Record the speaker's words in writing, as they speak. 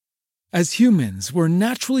As humans, we're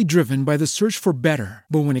naturally driven by the search for better.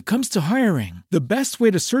 But when it comes to hiring, the best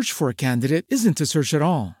way to search for a candidate isn't to search at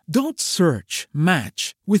all. Don't search,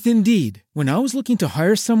 match with Indeed. When I was looking to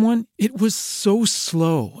hire someone, it was so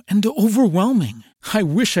slow and overwhelming. I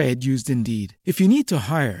wish I had used Indeed. If you need to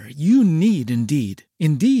hire, you need Indeed.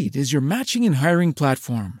 Indeed is your matching and hiring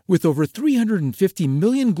platform with over 350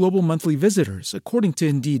 million global monthly visitors, according to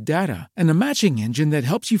Indeed data, and a matching engine that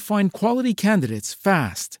helps you find quality candidates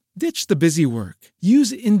fast. Ditch the busy work.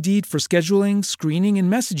 Use Indeed for scheduling, screening,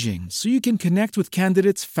 and messaging so you can connect with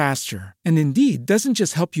candidates faster. And Indeed doesn't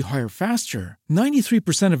just help you hire faster.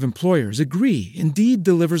 93% of employers agree Indeed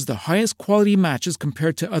delivers the highest quality matches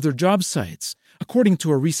compared to other job sites, according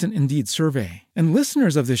to a recent Indeed survey. And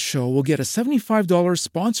listeners of this show will get a $75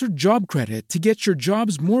 sponsored job credit to get your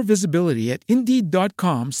jobs more visibility at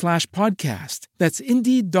Indeed.com/podcast. That's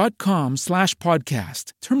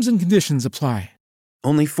Indeed.com/podcast. Terms and conditions apply.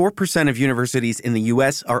 Only 4% of universities in the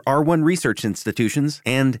U.S. are R1 research institutions,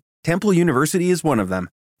 and Temple University is one of them.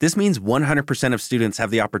 This means 100% of students have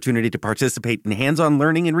the opportunity to participate in hands-on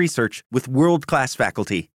learning and research with world-class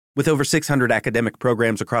faculty. With over 600 academic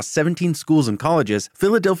programs across 17 schools and colleges,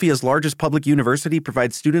 Philadelphia's largest public university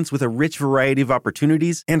provides students with a rich variety of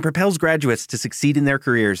opportunities and propels graduates to succeed in their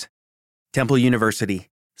careers. Temple University.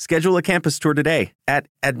 Schedule a campus tour today at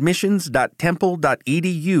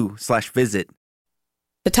admissions.temple.edu/visit.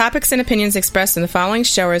 The topics and opinions expressed in the following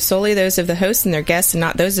show are solely those of the host and their guests and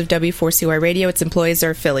not those of W4CY Radio, its employees,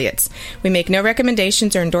 or affiliates. We make no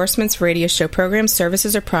recommendations or endorsements for radio show programs,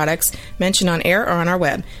 services, or products mentioned on air or on our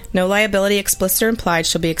web. No liability, explicit or implied,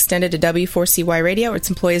 shall be extended to W4CY Radio, its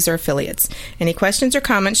employees, or affiliates. Any questions or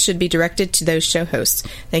comments should be directed to those show hosts.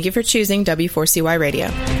 Thank you for choosing W4CY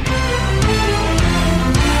Radio.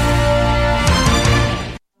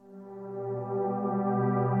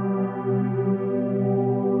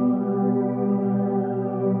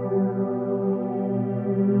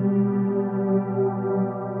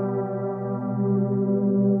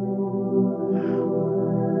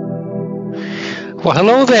 Well,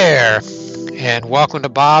 hello there, and welcome to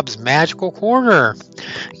Bob's Magical Corner,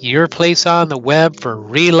 your place on the web for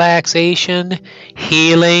relaxation,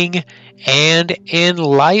 healing, and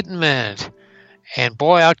enlightenment. And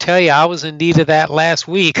boy, I'll tell you, I was in need of that last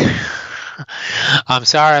week. I'm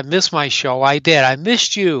sorry I missed my show. I did. I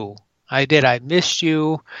missed you. I did. I missed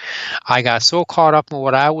you. I got so caught up in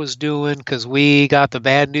what I was doing because we got the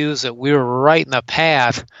bad news that we were right in the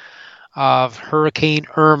path of Hurricane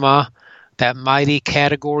Irma. That mighty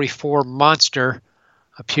Category 4 monster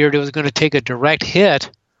appeared it was going to take a direct hit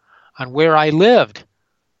on where I lived.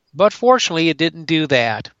 But fortunately, it didn't do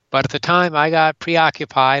that. But at the time, I got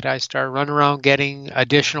preoccupied. I started running around getting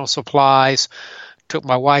additional supplies. Took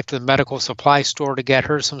my wife to the medical supply store to get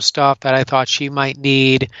her some stuff that I thought she might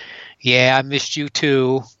need. Yeah, I missed you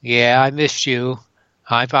too. Yeah, I missed you.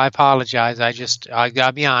 I apologize. I got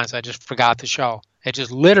to be honest, I just forgot the show. It just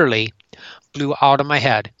literally blew out of my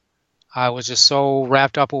head. I was just so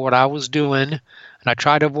wrapped up in what I was doing, and I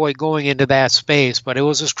tried to avoid going into that space, but it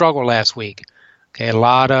was a struggle last week. Okay, a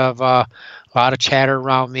lot of chatter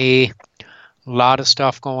around me, a lot of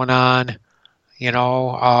stuff going on. You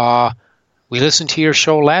know, we listened to your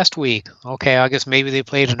show last week. Okay, I guess maybe they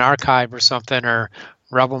played an archive or something, or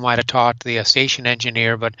Rebel might have talked to the station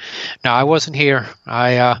engineer, but no, I wasn't here.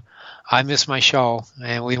 I missed my show,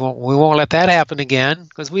 and we won't let that happen again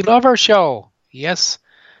because we love our show.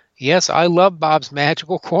 Yes, I love Bob's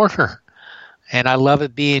Magical Corner, and I love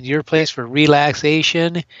it being your place for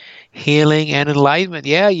relaxation, healing, and enlightenment.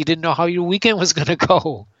 Yeah, you didn't know how your weekend was going to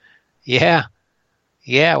go. Yeah,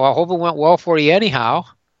 well, I hope it went well for you anyhow.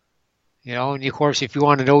 You know, and of course, if you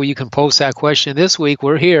want to know, you can post that question this week.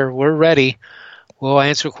 We're here. We're ready. We'll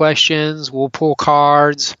answer questions. We'll pull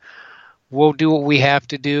cards. We'll do what we have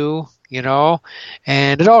to do, you know.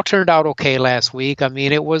 And it all turned out okay last week. I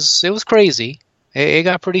mean, it was crazy. It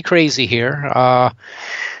got pretty crazy here.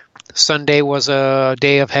 Sunday was a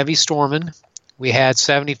day of heavy storming. We had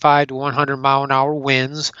 75 to 100 mile an hour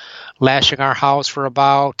winds lashing our house for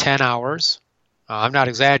about 10 hours. I'm not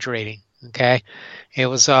exaggerating. Okay, it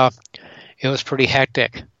was pretty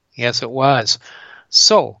hectic. Yes, it was.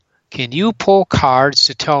 So, can you pull cards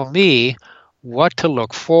to tell me what to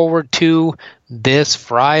look forward to this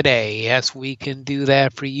Friday? Yes, we can do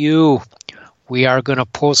that for you. We are going to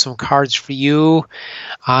pull some cards for you.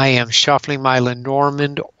 I am shuffling my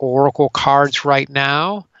Lenormand Oracle cards right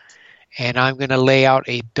now, and I'm going to lay out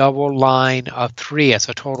a double line of 3. It's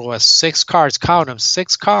a total of 6 cards. Count them,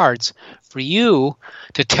 6 cards for you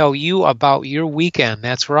to tell you about your weekend.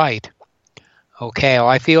 That's right. Okay, well,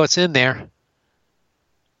 I feel it's in there.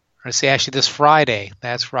 Or say actually this Friday.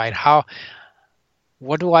 That's right.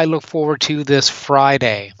 What do I look forward to this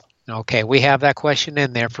Friday? Okay, we have that question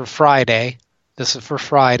in there for Friday. This is for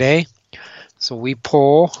Friday. So we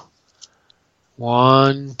pull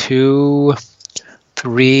 1, 2,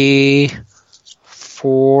 3,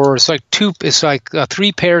 4. It's like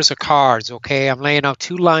 3 pairs of cards. Okay, I'm laying out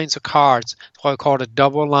 2 lines of cards. That's why I call it a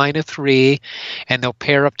double line of 3, and they'll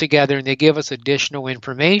pair up together and they give us additional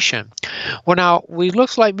information. Well, now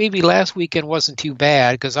looks like maybe last weekend wasn't too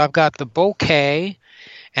bad because I've got the bouquet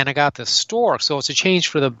and I got the stork, so it's a change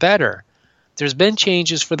for the better. There's been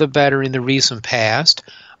changes for the better in the recent past,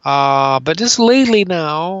 but just lately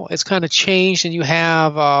now it's kind of changed, and you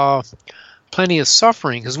have plenty of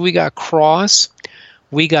suffering because we got cross,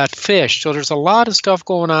 we got fish. So there's a lot of stuff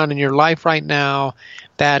going on in your life right now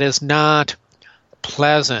that is not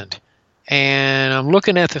pleasant. And I'm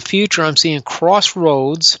looking at the future, I'm seeing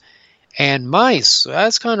crossroads and mice.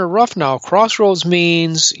 That's kind of rough now. Crossroads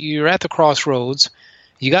means you're at the crossroads.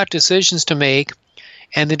 You got decisions to make,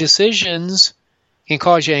 and the decisions can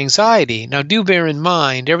cause you anxiety. Now, do bear in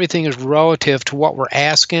mind, everything is relative to what we're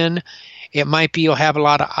asking. It might be you'll have a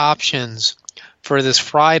lot of options for this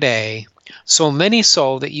Friday, so many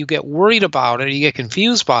so that you get worried about it, or you get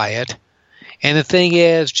confused by it. And the thing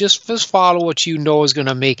is, just follow what you know is going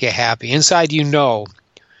to make you happy. Inside you know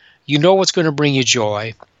what's going to bring you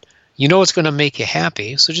joy. You know what's going to make you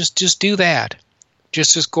happy, so just do that.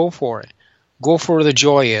 Just go for it. Go for where the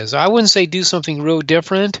joy is. I wouldn't say do something real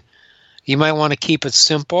different. You might want to keep it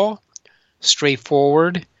simple,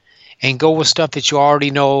 straightforward, and go with stuff that you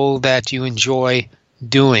already know that you enjoy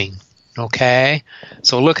doing. Okay?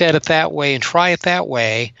 So look at it that way and try it that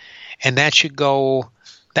way, and that should go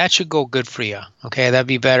good for you. Okay? That'd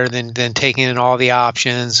be better than taking in all the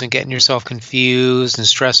options and getting yourself confused and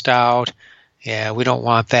stressed out. Yeah, we don't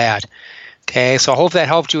want that. Okay? So I hope that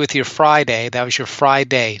helped you with your Friday. That was your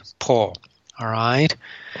Friday pull. All right.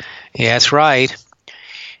 Yeah, that's right.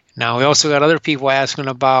 Now, we also got other people asking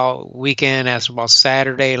about weekend, asking about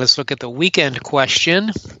Saturday. Let's look at the weekend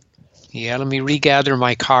question. Yeah, let me regather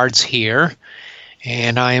my cards here.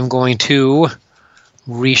 And I am going to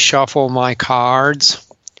reshuffle my cards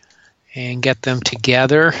and get them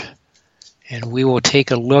together. And we will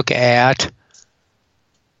take a look at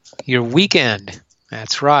your weekend.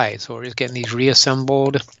 That's right. So we're just getting these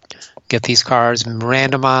reassembled. Get these cards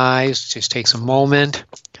randomized. Just takes a moment.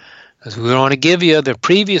 Because we don't want to give you the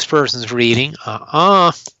previous person's reading.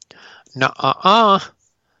 I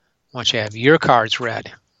want you to have your cards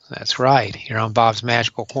read. That's right. Here on Bob's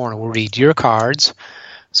Magical Corner, we'll read your cards.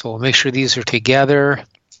 So we'll make sure these are together.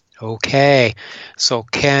 Okay. So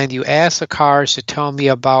can you ask the cards to tell me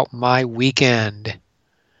about my weekend?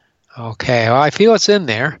 Okay. Well, I feel it's in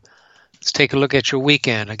there. Let's take a look at your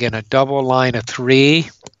weekend. Again, a double line of 3.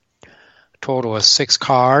 Total of 6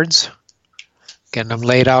 cards. Getting them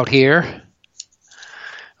laid out here.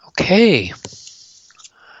 Okay.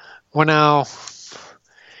 Well, now,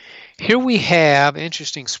 here we have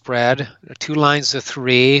interesting spread. 2 lines of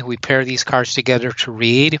 3. We pair these cards together to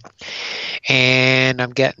read. And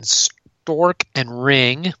I'm getting stork and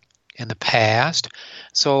ring in the past.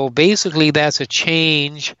 So basically, that's a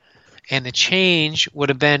change. And the change would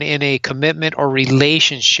have been in a commitment or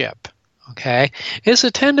relationship. Okay, this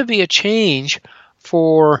would tend to be a change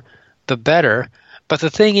for the better, but the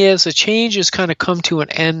thing is, the change has kind of come to an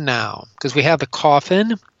end now because we have the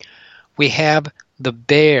coffin, we have the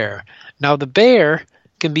bear. Now, the bear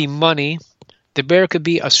can be money, the bear could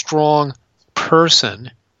be a strong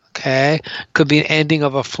person, okay, could be an ending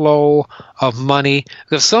of a flow of money.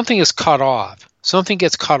 If something is cut off, something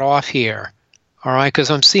gets cut off here, all right, because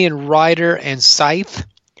I'm seeing rider and scythe.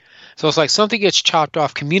 So it's like something gets chopped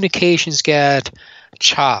off. Communications get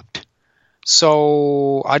chopped.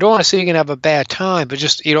 So I don't want to say you're going to have a bad time, but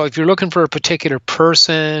just, if you're looking for a particular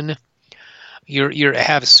person, you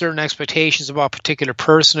have certain expectations about a particular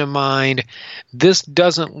person in mind, this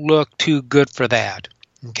doesn't look too good for that.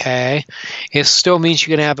 Okay? It still means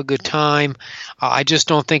you're going to have a good time. I just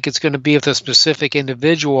don't think it's going to be with a specific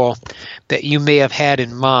individual that you may have had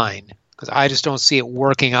in mind, because I just don't see it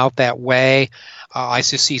working out that way. I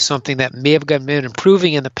just see something that may have been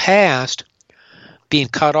improving in the past being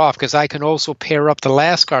cut off, because I can also pair up the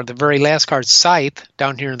last card, the very last card, Scythe,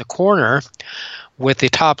 down here in the corner, with the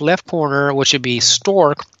top left corner, which would be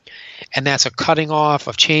Stork, and that's a cutting off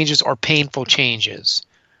of changes or painful changes.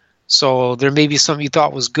 So there may be something you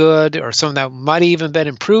thought was good or something that might have even been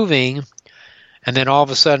improving, and then all of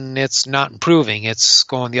a sudden it's not improving. It's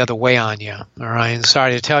going the other way on you. All right, I'm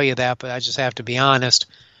sorry to tell you that, but I just have to be honest.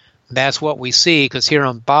 That's what we see, because here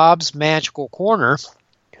on Bob's Magical Corner,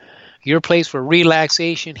 your place for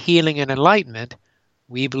relaxation, healing, and enlightenment.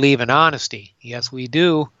 We believe in honesty. Yes, we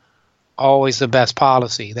do. Always the best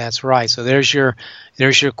policy. That's right. So there's your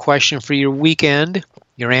question for your weekend,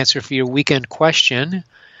 your answer for your weekend question.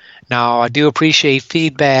 Now, I do appreciate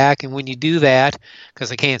feedback, and when you do that,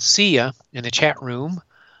 because I can't see you in the chat room,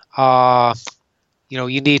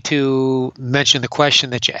 you need to mention the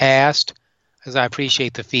question that you asked, because I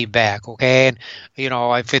appreciate the feedback, okay? And,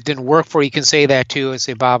 if it didn't work for you, you can say that too and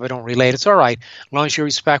say, Bob, I don't relate. It's all right. As long as you're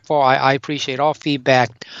respectful, I appreciate all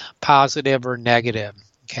feedback, positive or negative,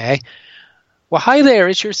 okay? Well, hi there.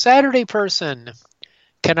 It's your Saturday person.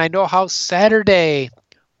 Can I know how Saturday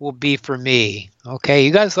will be for me? Okay,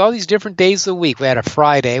 you guys, all these different days of the week. We had a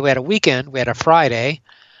Friday, we had a weekend, we had a Friday.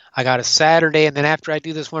 I got a Saturday, and then after I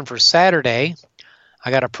do this one for Saturday, I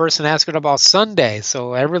got a person asking about Sunday.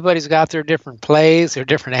 So everybody's got their different plays, their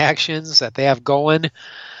different actions that they have going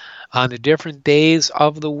on the different days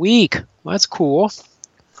of the week. Well, that's cool.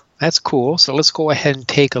 That's cool. So let's go ahead and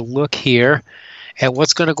take a look here at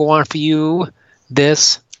what's going to go on for you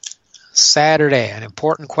this Saturday. An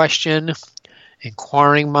important question.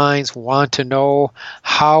 Inquiring minds want to know,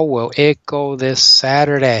 how will it go this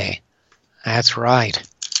Saturday? That's right.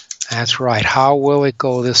 That's right. How will it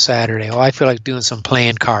go this Saturday? Oh, I feel like doing some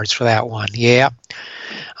playing cards for that one. Yeah.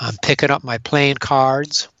 I'm picking up my playing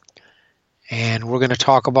cards, and we're going to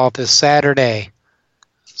talk about this Saturday.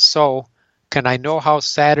 So, can I know how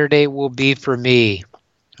Saturday will be for me?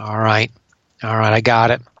 All right. All right, I got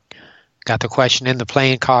it. Got the question in the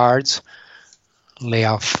playing cards. Lay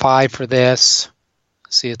out 5 for this.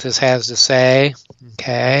 See what this has to say.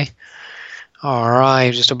 Okay. All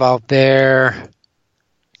right, just about there.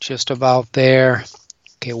 Just about there.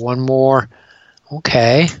 Okay, one more.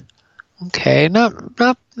 Okay. Okay, not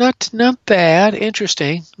bad.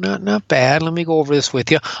 Interesting. Not bad. Let me go over this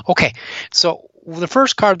with you. Okay, so the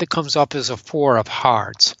first card that comes up is a 4 of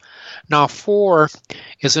hearts. Now, 4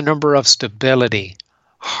 is a number of stability.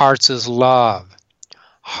 Hearts is love.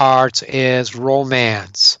 Hearts is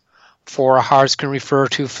romance. 4 of hearts can refer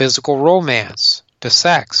to physical romance, to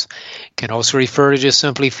sex. Can also refer to just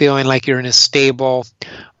simply feeling like you're in a stable,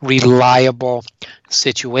 reliable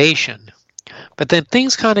situation. But then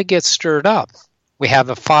things kind of get stirred up. We have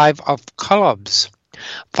the 5 of clubs.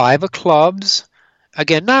 5 of clubs,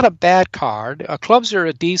 again, not a bad card. Clubs are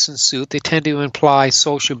a decent suit. They tend to imply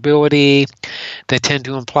sociability. They tend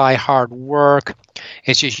to imply hard work.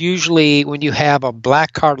 It's just usually when you have a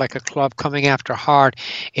black card like a club coming after heart,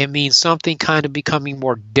 it means something kind of becoming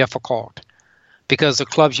more difficult. Because the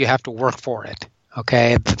clubs, you have to work for it.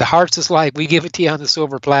 Okay, the hearts is like, we give it to you on the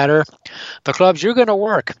silver platter. The clubs, you're going to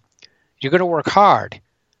work. You're going to work hard.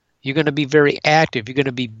 You're going to be very active. You're going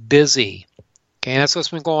to be busy. Okay, and that's what's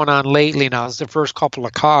been going on lately now. It's the first couple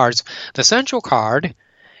of cards. The central card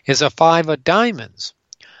is a 5 of diamonds.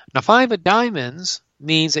 Now, 5 of diamonds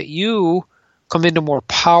means that you come into more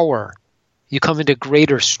power. You come into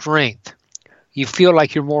greater strength. You feel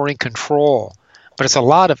like you're more in control. But it's a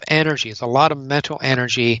lot of energy. It's a lot of mental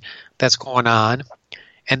energy that's going on.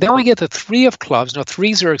 And then we get the 3 of clubs. Now,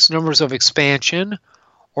 3s are numbers of expansion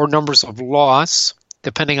or numbers of loss,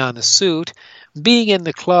 depending on the suit. Being in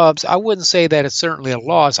the clubs, I wouldn't say that it's certainly a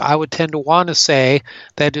loss. I would tend to want to say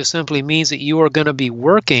that it just simply means that you are going to be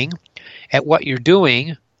working at what you're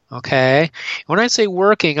doing, okay? When I say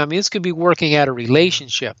working, I mean this could be working at a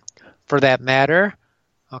relationship, for that matter,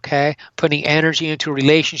 okay? Putting energy into a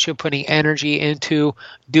relationship, putting energy into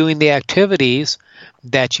doing the activities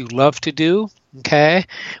that you love to do, okay?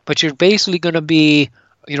 But you're basically going to be,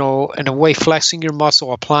 in a way, flexing your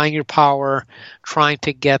muscle, applying your power, trying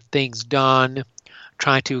to get things done,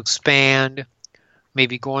 trying to expand,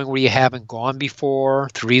 maybe going where you haven't gone before.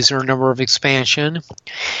 3s are a number of expansion.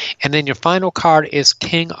 And then your final card is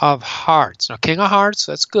King of Hearts. Now, King of Hearts,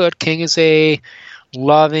 that's good. King is a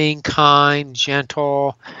loving, kind,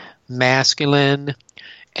 gentle, masculine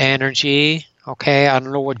energy. Okay, I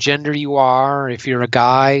don't know what gender you are. If you're a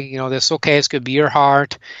guy, that's okay. This could be your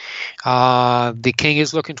heart. The king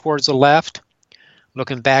is looking towards the left,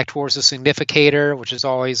 looking back towards the significator, which is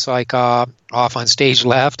always like off on stage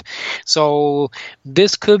left. So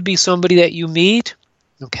this could be somebody that you meet,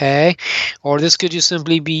 okay? Or this could just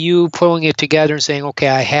simply be you pulling it together and saying, okay,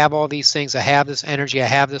 I have all these things. I have this energy. I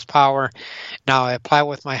have this power. Now I apply it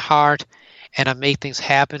with my heart, and I make things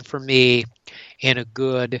happen for me in a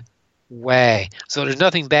good way. So there's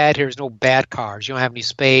nothing bad here. There's no bad cards. You don't have any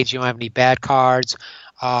spades. You don't have any bad cards.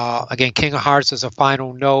 Again, King of Hearts as a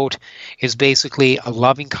final note is basically a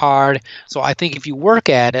loving card. So I think if you work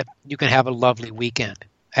at it, you can have a lovely weekend.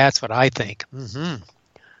 That's what I think. I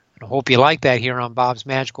hope you like that here on Bob's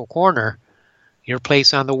Magical Corner. your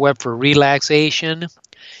place on the web for relaxation,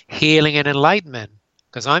 healing, and enlightenment.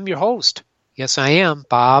 Because I'm your host. Yes, I am,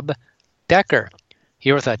 Bob Decker,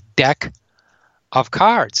 here with a deck of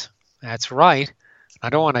cards. That's right. I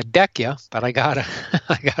don't want to deck you, but I got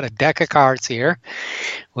a deck of cards here,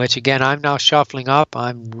 which again I'm now shuffling up.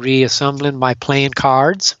 I'm reassembling my playing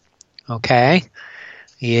cards. Okay.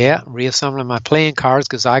 Yeah, reassembling my playing cards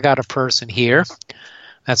because I got a person here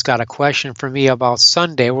that's got a question for me about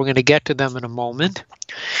Sunday. We're going to get to them in a moment.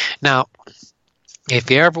 Now,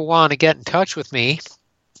 if you ever want to get in touch with me,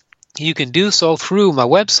 you can do so through my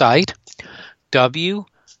website,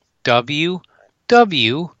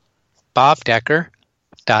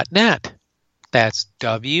 www.bobdecker.net. That's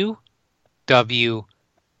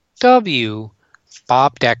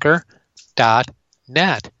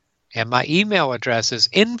www.bobdecker.net. And my email address is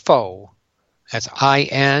info, that's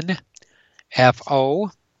INFO,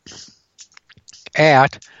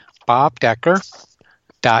 at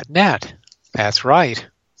bobdecker.net. That's right.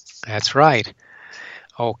 That's right.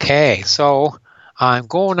 Okay, so I'm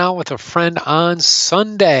going out with a friend on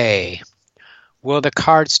Sunday. Will the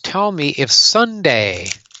cards tell me if Sunday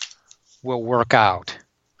will work out?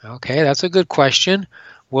 Okay, that's a good question.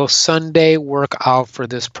 Will Sunday work out for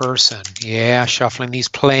this person? Yeah, shuffling these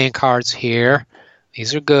playing cards here.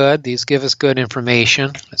 These are good. These give us good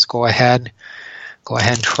information. Let's go ahead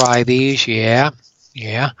and try these. Yeah.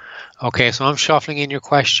 Okay, so I'm shuffling in your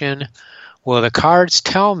question. Will the cards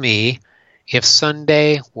tell me if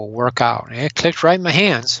Sunday will work out? It clicked right in my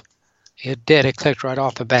hands. It did. It clicked right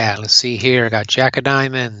off the bat. Let's see here. I got Jack of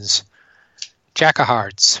Diamonds, Jack of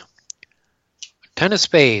Hearts, Ten of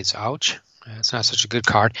Spades. Ouch. That's not such a good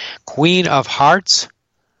card. Queen of Hearts,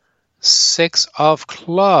 Six of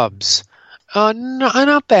Clubs.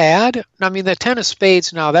 Not bad. I mean, the Ten of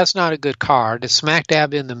Spades, now, that's not a good card. It's smack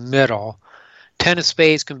dab in the middle. Ten of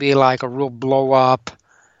Spades can be like a real blow-up,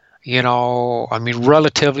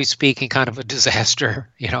 relatively speaking, kind of a disaster.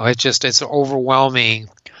 It's an overwhelming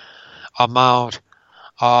amount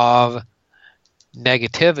of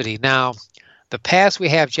negativity. Now, the past we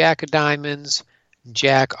have Jack of Diamonds,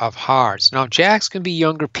 Jack of Hearts. Now, Jacks can be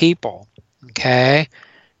younger people, okay?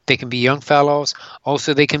 They can be young fellows.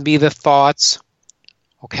 Also, they can be the thoughts,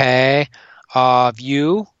 okay, of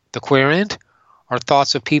you, the querent, or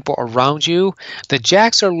thoughts of people around you. The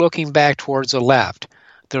Jacks are looking back towards the left.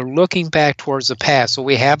 They're looking back towards the past. So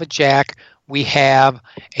we have a Jack, we have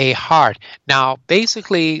a Heart. Now,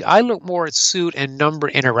 basically, I look more at suit and number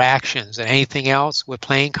interactions than anything else with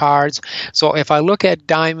playing cards. So if I look at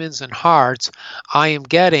diamonds and hearts, I am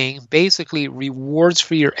getting basically rewards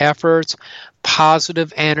for your efforts,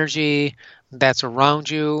 positive energy that's around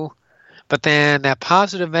you. But then that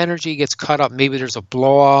positive energy gets cut up. Maybe there's a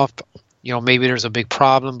blow-off. Maybe there's a big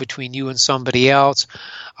problem between you and somebody else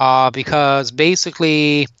because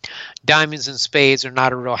basically diamonds and spades are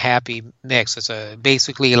not a real happy mix. It's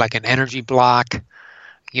basically like an energy block.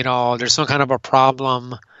 There's some kind of a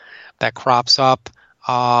problem that crops up,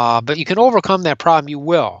 but you can overcome that problem. You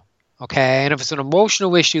will, okay? And if it's an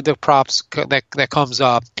emotional issue that comes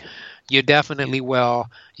up, you definitely will.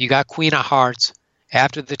 You got Queen of Hearts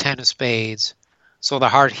after the Ten of Spades, so the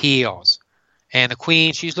heart heals. And the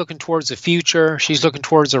Queen, she's looking towards the future. She's looking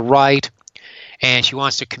towards the right. And she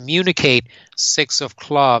wants to communicate. Six of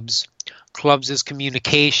Clubs. Clubs is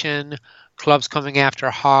communication. Clubs coming after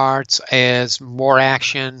Hearts as more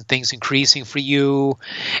action, things increasing for you.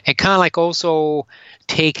 And kind of like also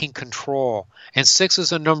taking control. And 6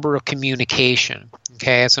 is a number of communication.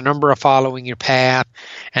 Okay, it's a number of following your path.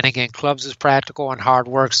 And again, Clubs is practical and hard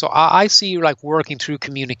work. So I see you like working through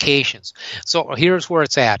communications. So here's where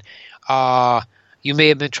it's at. You may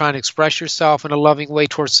have been trying to express yourself in a loving way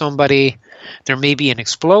towards somebody. There may be an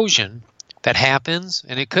explosion that happens,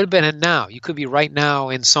 and it could have been now. You could be right now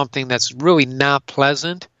in something that's really not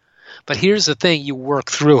pleasant. But here's the thing, you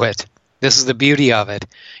work through it. This is the beauty of it.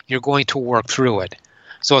 You're going to work through it.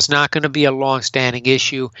 So it's not going to be a long-standing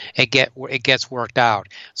issue. It gets worked out.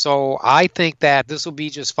 So I think that this will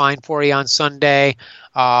be just fine for you on Sunday.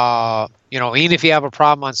 Even if you have a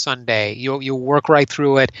problem on Sunday, you'll work right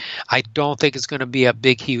through it. I don't think it's going to be a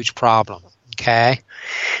big, huge problem. Okay?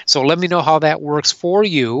 So let me know how that works for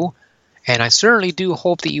you. And I certainly do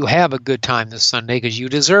hope that you have a good time this Sunday because you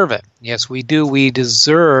deserve it. Yes, we do. We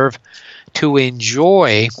deserve to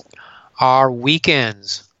enjoy our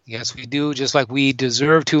weekends. Yes, we do, just like we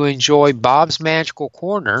deserve to enjoy Bob's Magical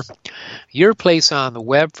Corner, your place on the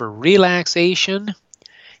web for relaxation,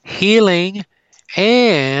 healing,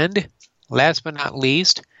 and, last but not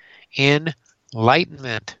least,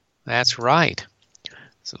 enlightenment. That's right.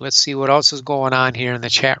 So let's see what else is going on here in the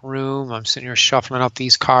chat room. I'm sitting here shuffling up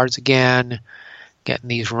these cards again. getting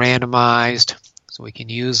these randomized so we can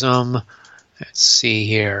use them. Let's see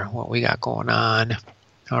here what we got going on.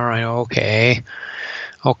 All right, okay.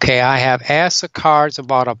 Okay, I have asked the cards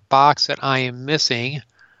about a box that I am missing.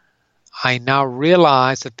 I now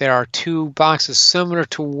realize that there are two boxes similar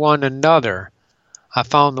to one another. I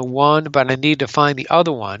found the one, but I need to find the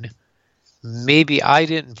other one. Maybe I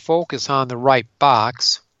didn't focus on the right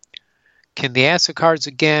box. Can they ask the cards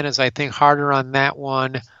again as I think harder on that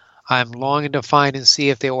one? I'm longing to find and see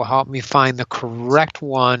if they will help me find the correct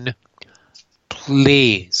one.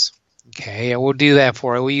 Please. Okay, I will do that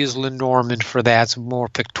for it. We'll use Lenormand for that. It's more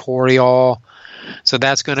pictorial. So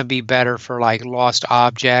that's going to be better for like lost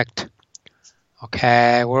object.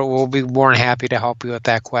 Okay, we'll be more than happy to help you with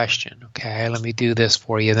that question. Okay, let me do this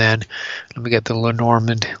for you then. Let me get the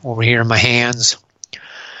Lenormand over here in my hands.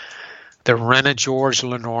 The Rena George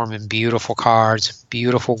Lenormand, beautiful cards,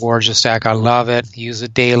 beautiful, gorgeous deck. I love it. Use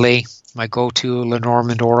it daily. My go-to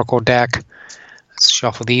Lenormand Oracle deck. Let's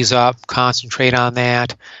shuffle these up. Concentrate on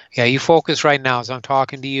that. Yeah, you focus right now as I'm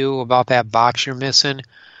talking to you about that box you're missing.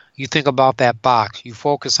 You think about that box. You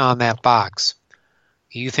focus on that box.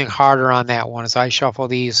 You think harder on that one as I shuffle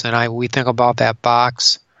these and we think about that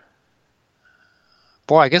box.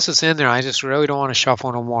 Boy, I guess it's in there. I just really don't want to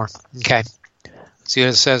shuffle no more. Okay. See,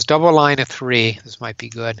 it says double line of 3. This might be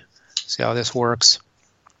good. See how this works.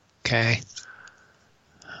 Okay.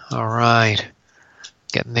 All right.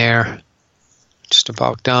 Getting there. Just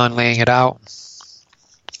about done laying it out.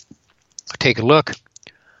 Take a look.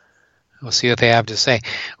 We'll see what they have to say.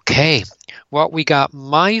 Okay. Well, we got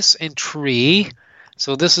mice and tree.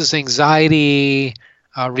 So this is anxiety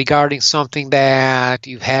regarding something that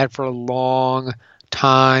you've had for a long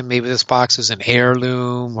time. Maybe this box is an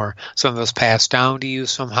heirloom or something that's passed down to you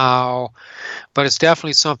somehow. But it's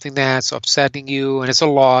definitely something that's upsetting you, and it's a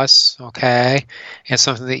loss, okay? It's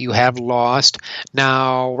something that you have lost.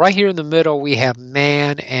 Now, right here in the middle, we have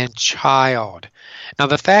man and child. Now,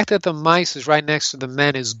 the fact that the mice is right next to the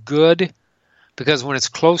men is good because when it's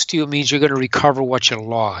close to you, it means you're going to recover what you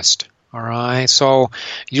lost, all right? So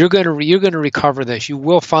you're going to recover this. You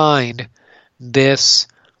will find this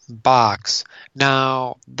box.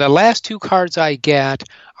 Now, the last two cards I get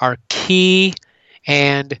are key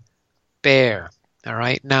and bear. All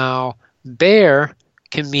right. Now, bear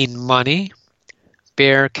can mean money.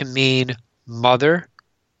 Bear can mean mother.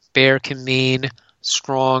 Bear can mean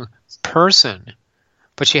strong person.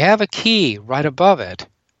 But you have a key right above it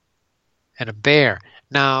and a bear.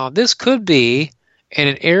 Now, this could be in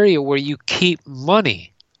an area where you keep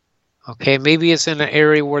money. Okay, maybe it's in an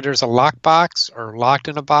area where there's a lockbox or locked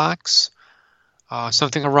in a box.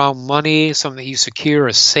 Something around money, something that you secure,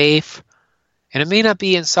 a safe. And it may not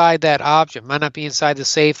be inside that object. It might not be inside the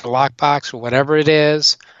safe, the lockbox, or whatever it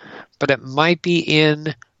is. But it might be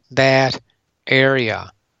in that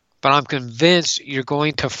area. But I'm convinced you're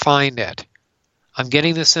going to find it. I'm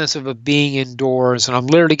getting the sense of it being indoors. And I'm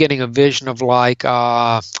literally getting a vision of like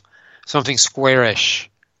something squarish.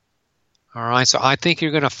 All right, so I think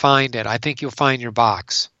you're going to find it. I think you'll find your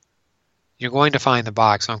box. You're going to find the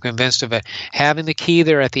box. I'm convinced of it. Having the key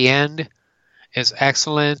there at the end is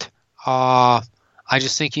excellent. I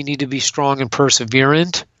just think you need to be strong and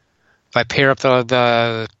perseverant. If I pair up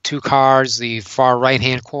the two cards, the far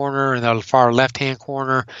right-hand corner and the far left-hand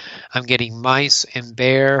corner, I'm getting mice and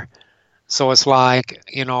bear. So it's like,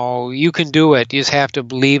 you can do it. You just have to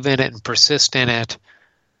believe in it and persist in it.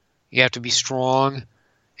 You have to be strong.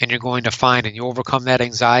 And you're going to find it. You overcome that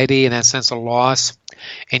anxiety and that sense of loss,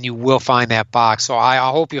 and you will find that box. So I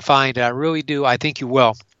hope you find it. I really do. I think you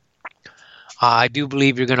will. I do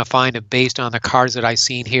believe you're going to find it based on the cards that I've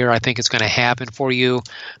seen here. I think it's going to happen for you.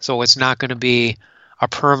 So it's not going to be a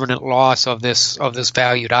permanent loss of this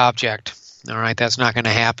valued object. All right, that's not going to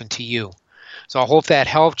happen to you. So I hope that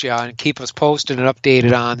helped you, and keep us posted and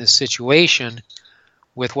updated on this situation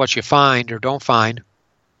with what you find or don't find.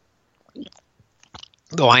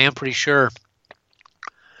 Though I am pretty sure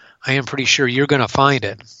you're going to find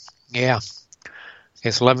it. Yeah.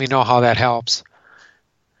 Okay, so let me know how that helps.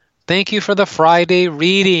 Thank you for the Friday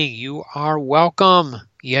reading. You are welcome.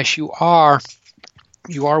 Yes, you are.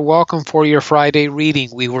 You are welcome for your Friday reading.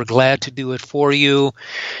 We were glad to do it for you,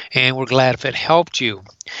 and we're glad if it helped you.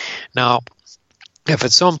 Now, if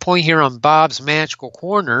at some point here on Bob's Magical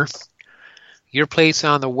Corner, your place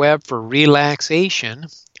on the web for relaxation,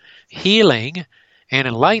 healing, and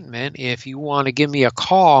enlightenment, if you want to give me a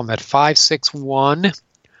call, I'm at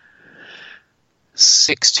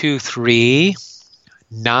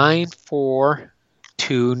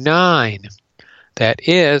 561-623-9429. That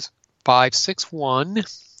is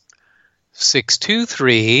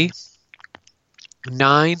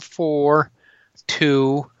 561-623-9429.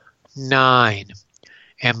 And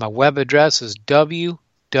my web address is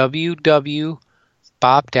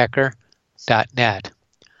www.bobdecker.net.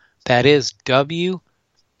 That is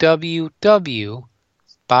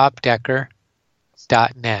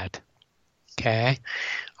www.bobdecker.net. Okay.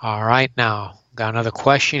 All right. Now, got another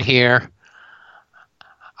question here.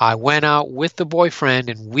 I went out with the boyfriend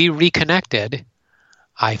and we reconnected.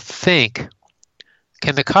 I think.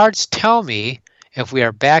 Can the cards tell me if we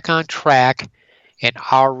are back on track in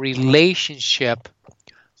our relationship,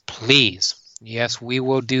 please? Yes, we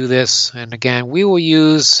will do this. And again, we'll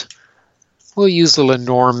use the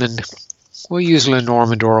Lenormand. We'll use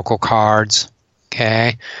Lenormand Oracle cards.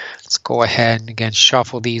 Okay. Let's go ahead and again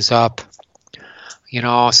shuffle these up.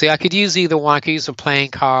 See, I could use either one. I could use the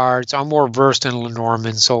playing cards. I'm more versed in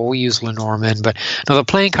Lenormand, so we'll use Lenormand. But no, the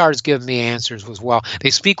playing cards give me answers as well. They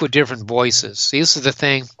speak with different voices. See, this is the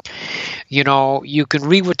thing. You can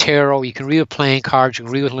read with tarot. You can read with playing cards. You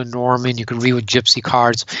can read with Lenormand. You can read with gypsy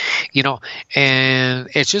cards. And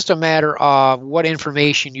it's just a matter of what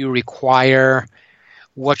information you require,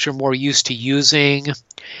 what you're more used to using,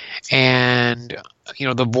 and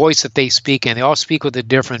the voice that they speak in. They all speak with a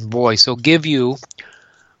different voice. They'll give you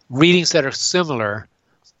readings that are similar,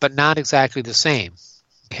 but not exactly the same.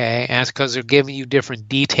 Okay, and it's because they're giving you different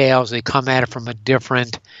details. They come at it from a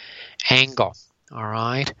different angle. All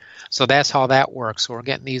right, so that's how that works. So we're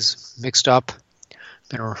getting these mixed up.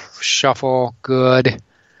 Better shuffle. Good.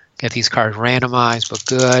 Get these cards randomized, but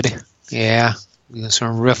good. Yeah, doing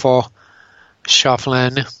some riffle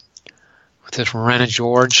shuffling with this Renan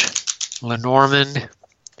George Lenormand.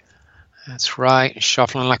 That's right.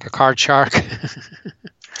 Shuffling like a card shark.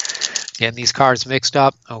 Getting these cards mixed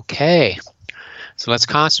up. Okay. So let's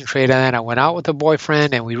concentrate on that. I went out with a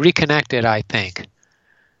boyfriend and we reconnected, I think.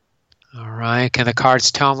 All right. Can the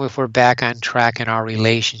cards tell me if we're back on track in our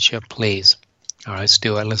relationship, please? All right, let's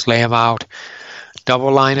do it. Let's lay them out.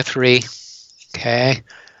 Double line of 3. Okay.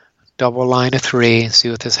 Double line of 3.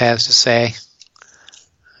 See what this has to say.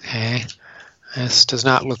 Okay. This does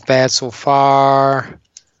not look bad so far.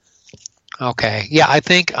 Okay. Yeah, I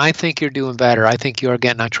think you're doing better. I think you are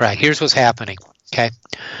getting on track. Here's what's happening. Okay.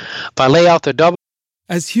 If I lay out the double.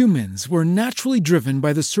 As humans, we're naturally driven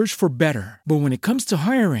by the search for better. But when it comes to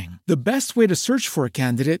hiring, the best way to search for a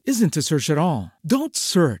candidate isn't to search at all. Don't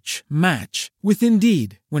search, match with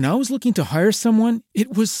Indeed. When I was looking to hire someone,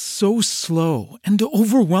 it was so slow and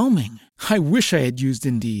overwhelming. I wish I had used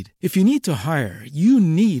Indeed. If you need to hire, you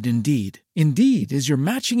need Indeed. Indeed is your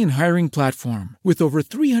matching and hiring platform with over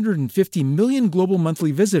 350 million global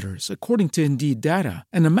monthly visitors, according to Indeed data,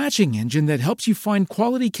 and a matching engine that helps you find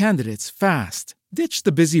quality candidates fast. Ditch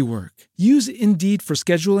the busy work. Use Indeed for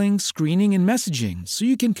scheduling, screening, and messaging so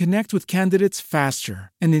you can connect with candidates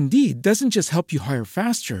faster. And Indeed doesn't just help you hire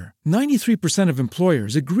faster. 93% of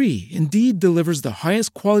employers agree Indeed delivers the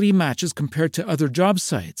highest quality matches compared to other job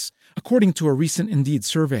sites, according to a recent Indeed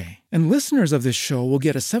survey. And listeners of this show will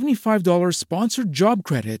get a $75 sponsored job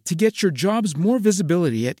credit to get your jobs more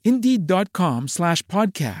visibility at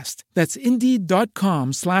Indeed.com/podcast. That's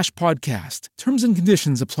Indeed.com/podcast. Terms and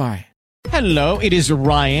conditions apply. Hello, it is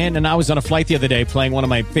Ryan, and I was on a flight the other day playing one of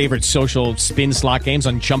my favorite social spin slot games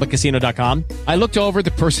on ChumbaCasino.com. I looked over at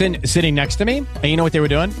the person sitting next to me, and you know what they were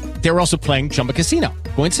doing? They were also playing Chumba Casino.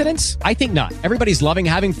 Coincidence? I think not. Everybody's loving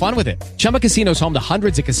having fun with it. Chumba Casino is home to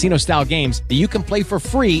hundreds of casino-style games that you can play for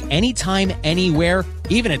free anytime, anywhere,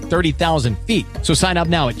 even at 30,000 feet. So sign up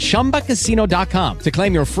now at ChumbaCasino.com to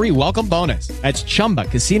claim your free welcome bonus. That's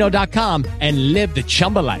ChumbaCasino.com and live the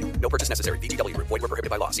Chumba life. No purchase necessary. VGW. Void where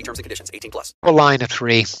prohibited by law. See terms and conditions. 18+. A line of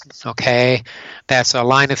 3. Okay. That's a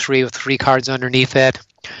line of 3 with 3 cards underneath it.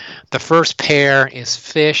 The first pair is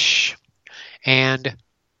fish and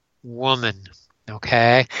woman.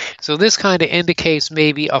 Okay, so this kind of indicates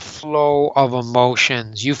maybe a flow of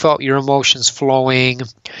emotions. You felt your emotions flowing.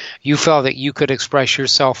 You felt that you could express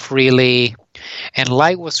yourself freely. And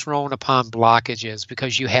light was thrown upon blockages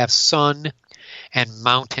because you have sun and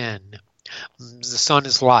mountain. The sun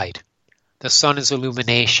is light. The sun is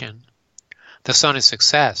illumination. The sun is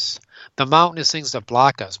success. The mountain is things that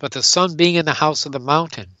block us. But the sun being in the house of the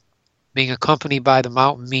mountain, being accompanied by the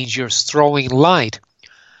mountain, means you're throwing light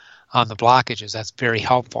on the blockages. That's very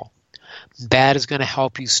helpful. That is going to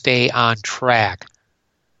help you stay on track.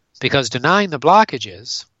 Because denying the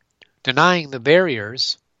blockages, denying the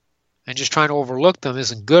barriers, and just trying to overlook them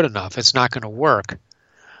isn't good enough. It's not going to work.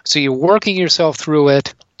 So you're working yourself through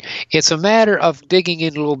it. It's a matter of digging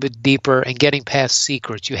in a little bit deeper and getting past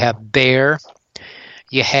secrets. You have bear.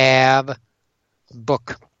 You have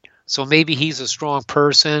book. So maybe he's a strong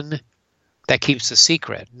person, that keeps the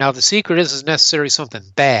secret. Now, the secret isn't necessarily something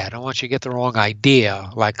bad. I don't want you to get the wrong idea,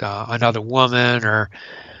 like another woman or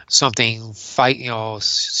something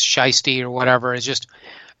shisty or whatever. It's just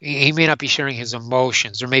he may not be sharing his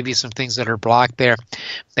emotions. There may be some things that are blocked there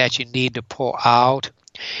that you need to pull out,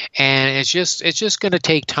 and it's just going to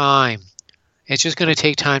take time. It's just going to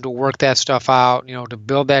take time to work that stuff out, to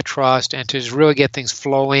build that trust and to just really get things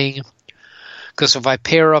flowing. Because if I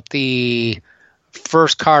pair up the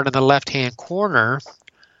first card in the left-hand corner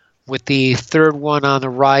with the third one on the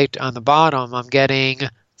right on the bottom, I'm getting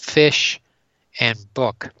fish and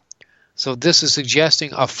book. So this is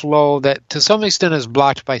suggesting a flow that to some extent is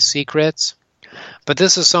blocked by secrets, but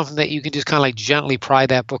this is something that you can just kind of like gently pry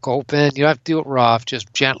that book open. You don't have to do it rough,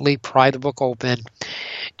 just gently pry the book open.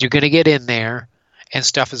 You're going to get in there and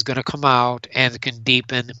stuff is going to come out and it can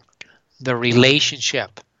deepen the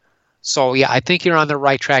relationship. So yeah, I think you're on the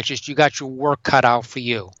right track. Just you got your work cut out for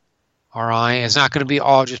you. All right, it's not going to be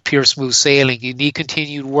all just pure smooth sailing. You need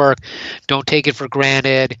continued work. Don't take it for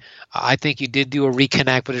granted. I think you did do a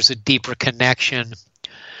reconnect, but there's a deeper connection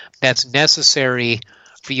that's necessary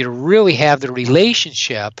for you to really have the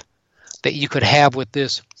relationship that you could have with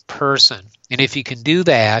this person. And if you can do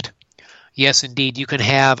that, yes, indeed, you can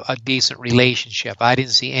have a decent relationship. I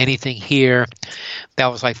didn't see anything here that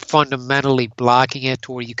was like fundamentally blocking it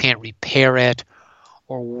to where you can't repair it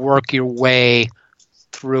or work your way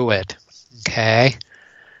through it. Okay,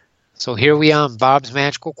 so here we are in Bob's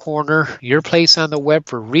Magical Corner, your place on the web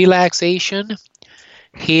for relaxation,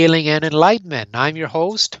 healing, and enlightenment. I'm your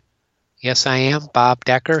host. Yes, I am, Bob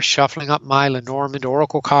Decker, shuffling up my Lenormand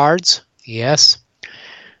Oracle cards. Yes.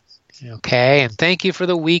 Okay, and thank you for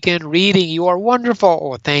the weekend reading. You are wonderful.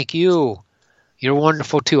 Oh, thank you. You're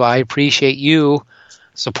wonderful too. I appreciate you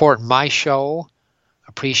supporting my show.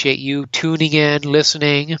 Appreciate you tuning in,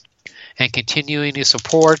 listening, and continuing to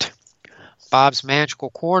support Bob's Magical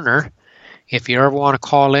Corner. If you ever want to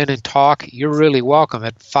call in and talk, you're really welcome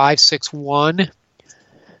at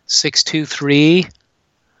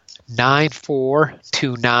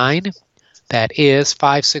 561-623-9429. That is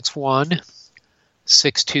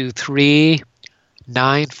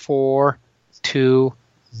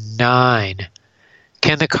 561-623-9429.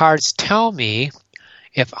 Can the cards tell me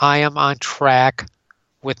if I am on track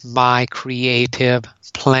with my creative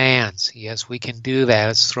plans? Yes, we can do that.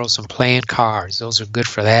 Let's throw some playing cards. Those are good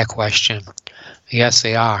for that question. Yes,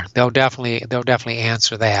 they are. They'll definitely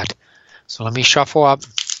answer that. So let me shuffle up.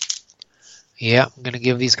 Yeah, I'm going to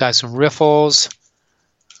give these guys some riffles.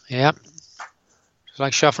 Yep. It's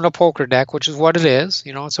like shuffling a poker deck, which is what it is.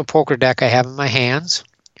 It's a poker deck I have in my hands.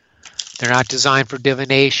 They're not designed for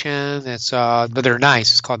divination. But they're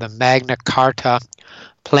nice. It's called the Magna Carta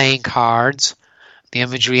playing cards. The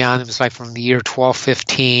imagery on them is like from the year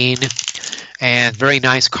 1215, and very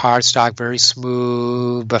nice card stock, very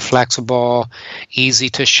smooth but flexible, easy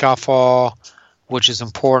to shuffle, which is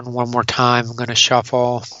important. One more time, I'm going to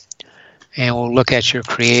shuffle, and we'll look at your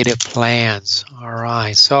creative plans. All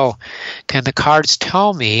right, so can the cards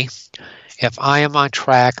tell me if I am on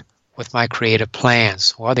track with my creative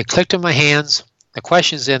plans? Well, they clicked in my hands. The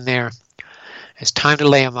question's in there. It's time to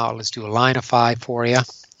lay them out. Let's do a line of 5 for you.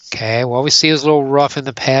 Okay, what we see is a little rough in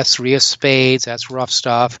the past. 3 of spades, that's rough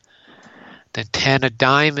stuff. Then 10 of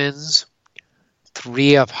diamonds,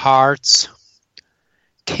 3 of hearts,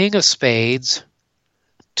 king of spades,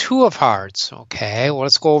 2 of hearts. Okay, well,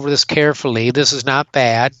 let's go over this carefully. This is not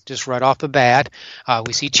bad, just right off the bat.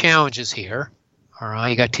 We see challenges here. All right,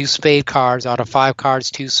 you got 2 spade cards. Out of 5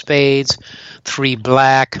 cards, 2 spades, 3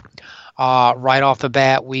 black. Right off the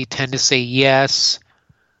bat, we tend to say yes,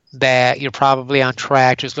 that you're probably on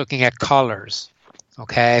track just looking at colors.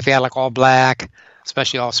 Okay, if you had like all black,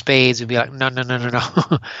 especially all spades, you'd be like, no.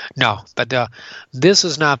 No, but this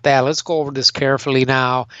is not bad. Let's go over this carefully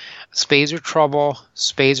now. Spades are trouble.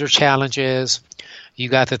 Spades are challenges. You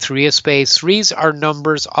got the 3 of spades. 3s are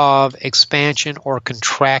numbers of expansion or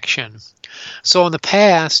contraction. So in the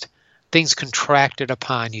past, things contracted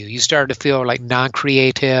upon you. You started to feel like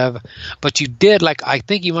non-creative, but you did I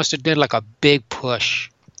think you must have did like a big push.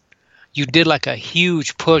 You did like a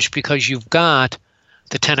huge push because you've got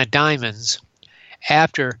the 10 of diamonds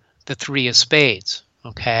after the 3 of spades,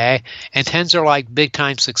 okay? And 10s are like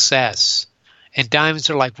big-time success. And diamonds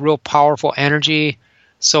are like real powerful energy.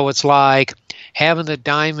 So it's like having the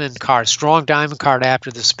diamond card, strong diamond card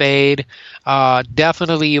after the spade.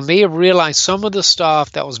 Definitely, you may have realized some of the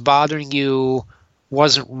stuff that was bothering you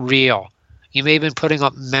wasn't real. You may have been putting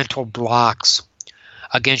up mental blocks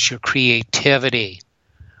against your creativity.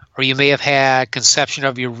 Or you may have had conception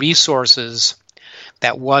of your resources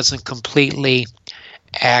that wasn't completely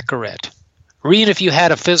accurate. or even if you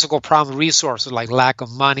had a physical problem, resources like lack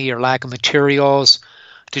of money or lack of materials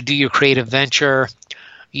to do your creative venture,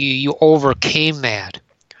 you overcame that.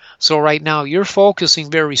 So right now you're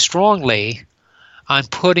focusing very strongly on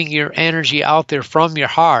putting your energy out there from your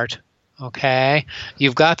heart, okay?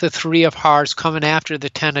 You've got the 3 of hearts coming after the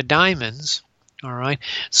 10 of diamonds, all right?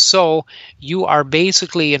 So you are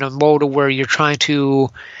basically in a mode where you're trying to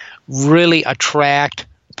really attract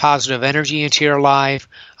positive energy into your life,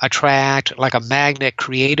 attract like a magnet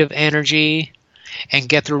creative energy, and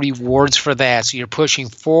get the rewards for that. So you're pushing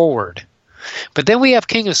forward. But then we have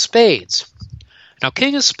King of Spades. Now,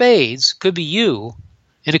 King of Spades could be you,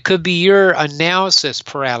 and it could be your analysis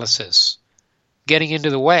paralysis getting into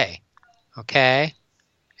the way, okay?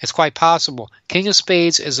 It's quite possible. King of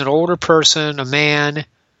Spades is an older person, a man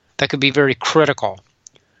that could be very critical.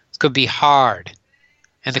 It could be hard,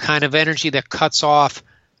 and the kind of energy that cuts off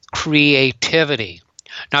creativity.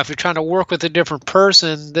 Now, if you're trying to work with a different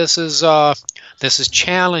person, this is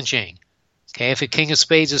challenging. Okay, if a King of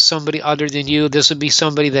Spades is somebody other than you, this would be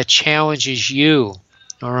somebody that challenges you.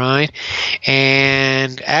 All right,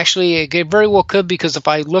 and actually, it very well could, because if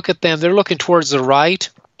I look at them, they're looking towards the right.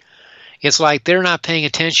 It's like they're not paying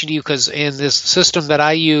attention to you, because in this system that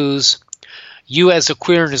I use, you as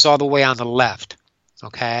Aquarian is all the way on the left.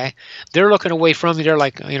 Okay, they're looking away from you. They're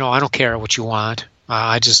like, I don't care what you want.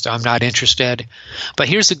 I'm not interested. But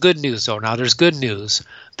here's the good news, though. Now, there's good news.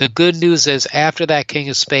 The good news is after that King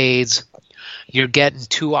of Spades, you're getting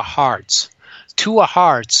 2 of Hearts. 2 of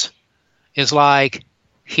Hearts is like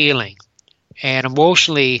healing. And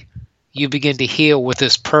emotionally, you begin to heal with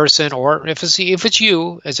this person, or if it's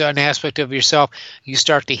you as an aspect of yourself, you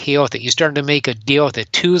start to heal with it. You start to make a deal with it.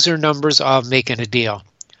 2s are numbers of making a deal.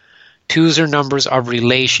 2s are numbers of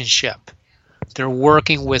relationship. They're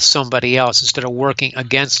working with somebody else. Instead of working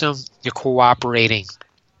against them, you're cooperating.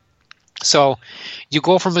 So you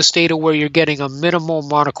go from a state of where you're getting a minimal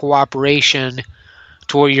amount of cooperation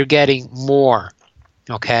to where you're getting more.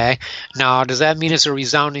 Okay? Now, does that mean it's a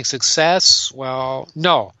resounding success? Well,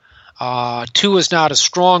 no. 2 is not a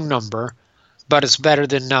strong number, but it's better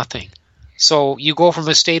than nothing. So you go from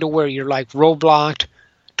a state of where you're like roadblocked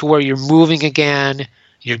to where you're moving again,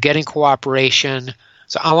 you're getting cooperation.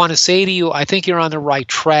 So I want to say to you, I think you're on the right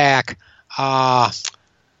track.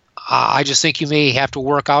 I just think you may have to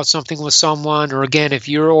work out something with someone, or again, if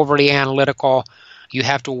you're overly analytical, you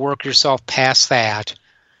have to work yourself past that,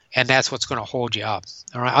 and that's what's going to hold you up.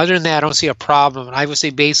 All right. Other than that, I don't see a problem. And I would say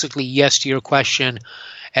basically yes to your question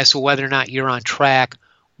as to whether or not you're on track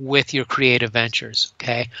with your creative ventures.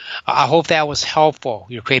 Okay. I hope that was helpful.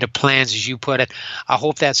 Your creative plans, as you put it. I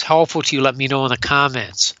hope that's helpful to you. Let me know in the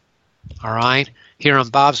comments. All right. Here on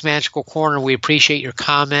Bob's Magical Corner, we appreciate your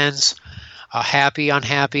comments. Happy,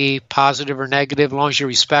 unhappy, positive or negative, as long as you're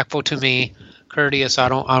respectful to me, courteous. I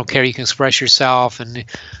don't care. You can express yourself, and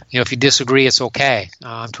if you disagree, it's okay.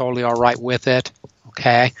 I'm totally all right with it.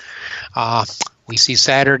 Okay. We see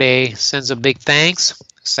Saturday sends a big thanks.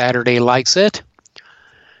 Saturday likes it,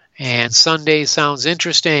 and Sunday sounds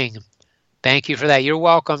interesting. Thank you for that. You're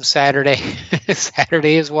welcome. Saturday,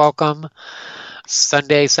 Saturday is welcome.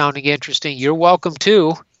 Sunday sounding interesting. You're welcome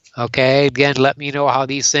too. Okay. Again, let me know how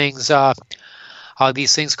these things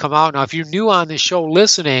come out. Now, if you're new on this show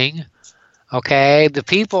listening, okay, the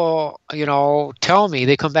people, tell me,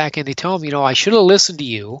 they come back and they tell me, I should have listened to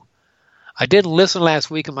you. I didn't listen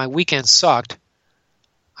last week and my weekend sucked.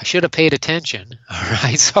 I should have paid attention. All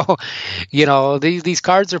right. So, these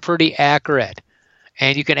cards are pretty accurate,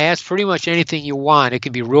 and you can ask pretty much anything you want. It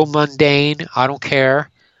can be real mundane. I don't care.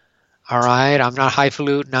 All right. I'm not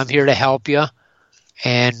highfalutin. I'm here to help you.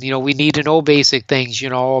 And, we need to know basic things,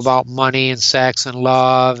 about money and sex and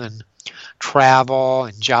love and travel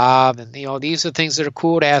and job. And, these are things that are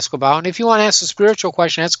cool to ask about. And if you want to ask a spiritual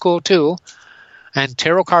question, that's cool too. And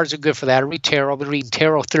tarot cards are good for that. I read tarot. I've been reading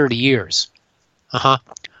tarot 30 years. I've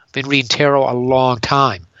been reading tarot a long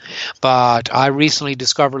time. But I recently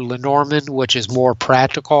discovered Lenormand, which is more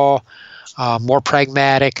practical, more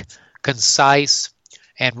pragmatic, concise,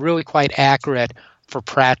 and really quite accurate for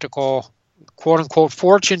practical, quote-unquote,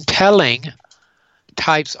 fortune-telling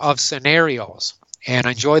types of scenarios. And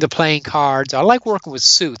I enjoy the playing cards. I like working with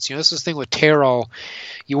suits. This is the thing with tarot.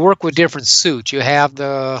 You work with different suits. You have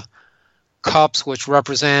the cups, which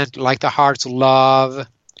represent, like the hearts, love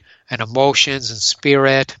and emotions and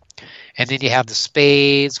spirit. And then you have the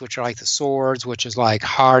spades, which are like the swords, which is like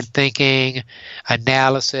hard thinking,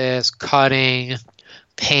 analysis, cutting,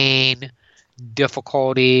 pain,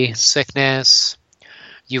 difficulty, sickness.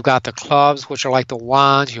 You've got the clubs, which are like the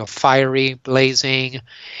wands, fiery, blazing,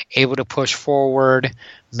 able to push forward,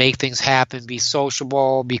 make things happen, be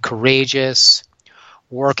sociable, be courageous,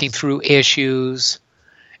 working through issues.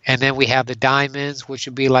 And then we have the diamonds, which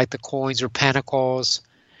would be like the coins or pentacles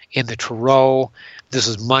in the tarot. This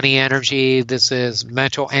is money energy. This is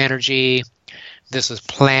mental energy. This is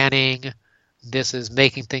planning. This is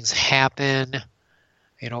making things happen.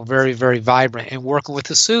 Very, very vibrant. And working with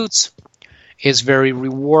the suits is very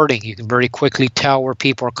rewarding. You can very quickly tell where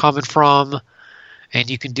people are coming from, and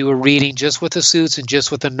you can do a reading just with the suits and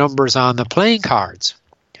just with the numbers on the playing cards.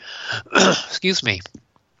 Excuse me.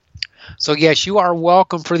 So yes, you are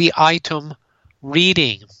welcome for the item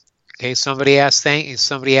reading. Okay, somebody asked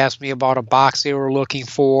me about a box they were looking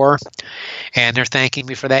for, and they're thanking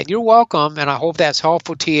me for that. You're welcome, and I hope that's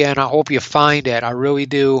helpful to you, and I hope you find it. I really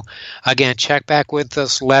do. Again, check back with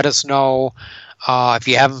us. Let us know. If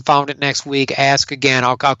you haven't found it next week, ask again.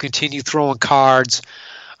 I'll continue throwing cards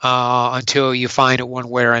until you find it one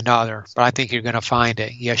way or another. But I think you're going to find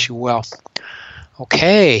it. Yes, you will.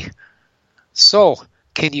 Okay. So,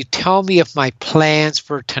 can you tell me if my plans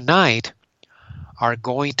for tonight are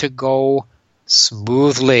going to go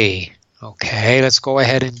smoothly? Okay, let's go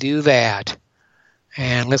ahead and do that.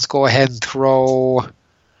 And let's go ahead and throw,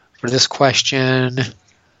 for this question,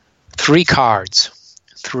 3 cards.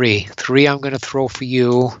 Three I'm going to throw for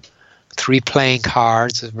you. 3 playing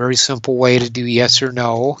cards. A very simple way to do yes or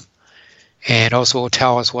no. And also will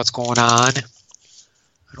tell us what's going on.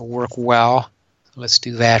 It'll work well. Let's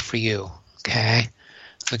do that for you. Okay.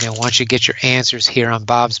 So again, once you get your answers here on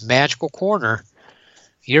Bob's Magical Corner,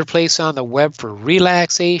 your place on the web for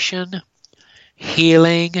relaxation,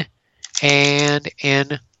 healing, and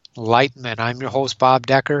enlightenment. I'm your host, Bob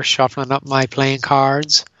Decker, shuffling up my playing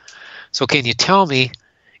cards. So can you tell me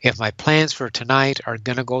if my plans for tonight are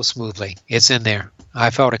going to go smoothly? It's in there.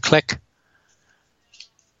 I felt a click.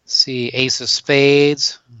 See, Ace of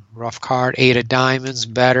Spades, rough card. 8 of Diamonds,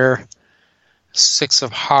 better. 6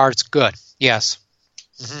 of Hearts, good. Yes.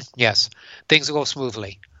 Yes. Things will go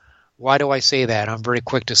smoothly. Why do I say that? I'm very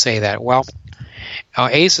quick to say that. Well,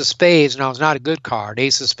 Ace of Spades, now, it's not a good card.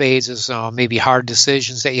 Ace of Spades is maybe hard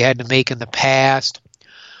decisions that you had to make in the past.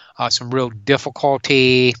 Some real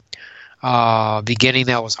difficulty. Beginning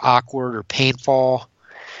that was awkward or painful.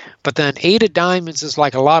 But then 8 of Diamonds is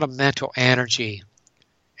like a lot of mental energy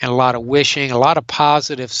and a lot of wishing, a lot of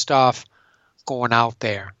positive stuff going out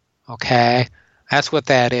there. Okay? That's what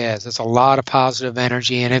that is. It's a lot of positive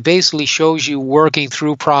energy, and it basically shows you working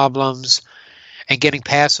through problems and getting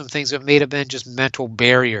past some things that may have been just mental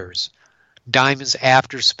barriers. Diamonds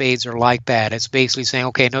after Spades are like that. It's basically saying,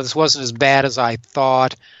 okay, no, this wasn't as bad as I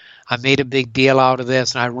thought. I made a big deal out of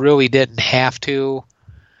this, and I really didn't have to.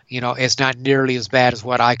 It's not nearly as bad as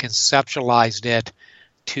what I conceptualized it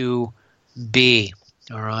to be.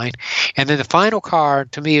 All right? And then the final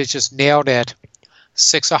card, to me, is just nailed it.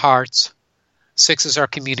 6 of Hearts. 6s are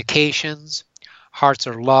communications. Hearts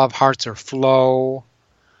are love. Hearts are flow.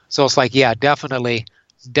 So it's like, yeah, definitely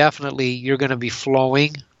you're going to be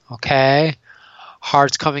flowing. Okay?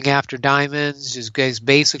 Hearts coming after Diamonds is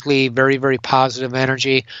basically very, very positive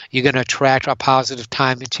energy. You're going to attract a positive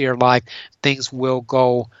time into your life. Things will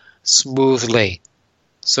go smoothly.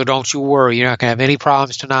 So don't you worry. You're not going to have any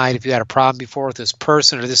problems tonight. If you had a problem before with this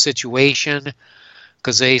person or this situation,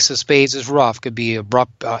 because the Ace of Spades is rough. Could be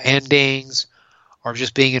abrupt endings or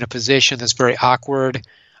just being in a position that's very awkward.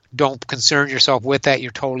 Don't concern yourself with that.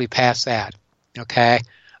 You're totally past that. Okay?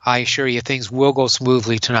 I assure you things will go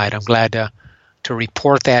smoothly tonight. I'm glad to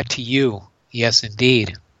report that to you. Yes,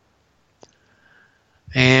 indeed.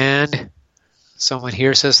 And someone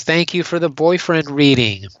here says, thank you for the boyfriend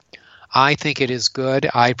reading. I think it is good.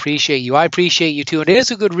 I appreciate you. I appreciate you too. And it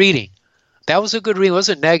is a good reading. That was a good reading. It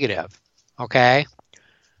wasn't negative. Okay?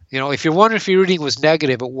 If you're wondering if your reading was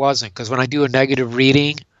negative, it wasn't. Because when I do a negative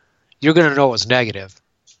reading, you're going to know it's negative.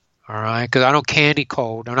 All right? Because I don't candy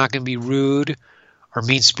code. I'm not going to be rude or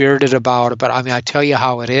mean-spirited about it. But, I tell you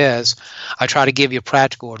how it is. I try to give you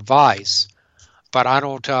practical advice. But I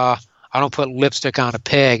don't put lipstick on a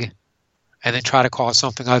pig and then try to call it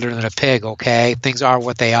something other than a pig, okay? Things are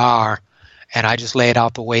what they are. And I just lay it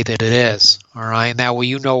out the way that it is. All right? And that way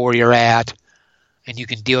you know where you're at. And you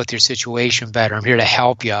can deal with your situation better. I'm here to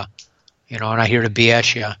help you, and I'm not here to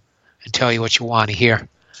BS you and tell you what you want to hear.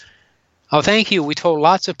 Oh, thank you. We told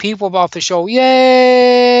lots of people about the show. Yay!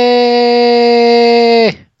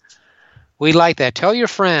 We like that. Tell your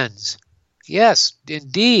friends. Yes,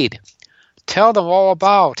 indeed. Tell them all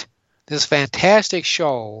about this fantastic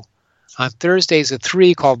show on Thursdays at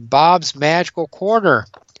 3 called Bob's Magical Corner.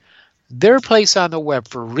 Their place on the web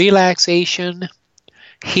for relaxation,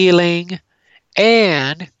 healing,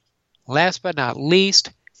 and last but not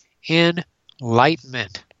least,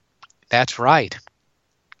 enlightenment. That's right.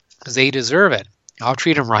 Because they deserve it. I'll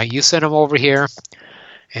treat them right. You send them over here,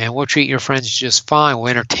 and we'll treat your friends just fine. We'll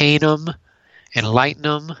entertain them, enlighten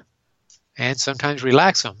them, and sometimes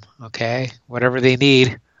relax them, okay? Whatever they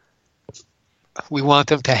need, we want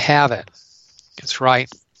them to have it. That's right.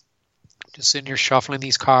 Just sitting here shuffling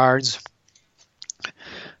these cards.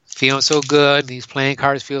 Feeling so good. These playing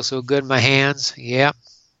cards feel so good in my hands. Yep.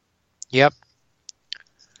 Yep.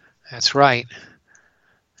 That's right.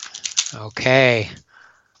 Okay.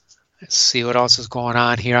 Let's see what else is going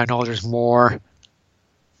on here. I know there's more.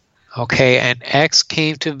 Okay, an ex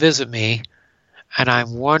came to visit me, and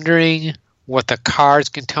I'm wondering what the cards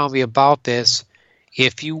can tell me about this.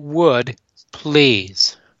 If you would,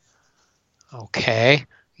 please. Okay.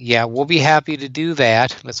 Yeah, we'll be happy to do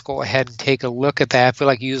that. Let's go ahead and take a look at that. I feel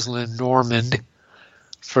like using Lenormand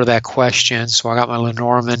for that question. So I got my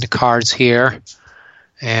Lenormand cards here.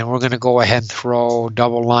 And we're going to go ahead and throw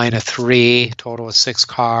double line of 3, total of 6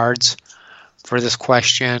 cards for this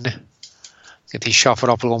question. Get these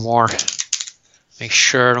shuffled up a little more. Make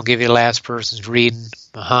sure I don't give you the last person's reading.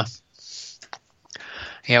 Yeah,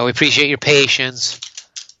 we appreciate your patience.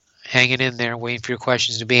 Hanging in there, waiting for your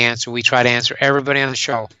questions to be answered. We try to answer everybody on the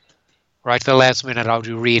show. Right to the last minute, I'll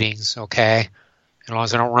do readings, okay? As long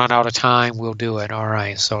as I don't run out of time, we'll do it. All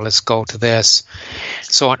right, so let's go to this.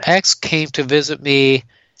 So an ex came to visit me,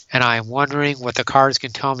 and I am wondering what the cards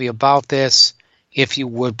can tell me about this, if you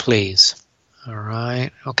would, please. All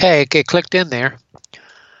right. Okay, clicked in there.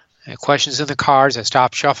 Questions in the cards. I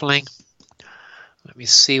stopped shuffling. Let me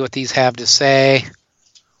see what these have to say.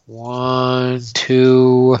 1,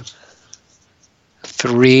 2,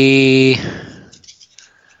 3,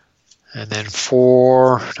 and then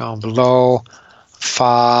 4 down below,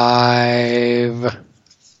 5,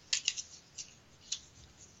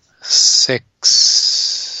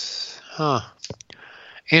 6.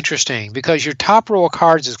 Interesting, because your top row of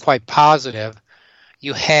cards is quite positive.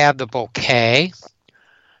 You have the bouquet,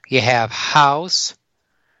 you have house,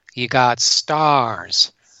 you got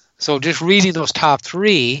stars. So just reading those top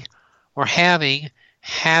 3, we're having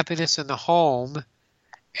happiness in the home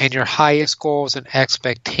and your highest goals and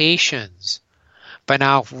expectations. But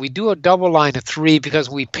now if we do a double line of 3, because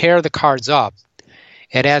we pair the cards up,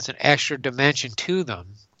 it adds an extra dimension to them.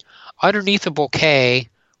 Underneath the bouquet,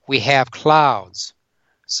 we have clouds.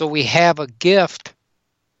 So we have a gift,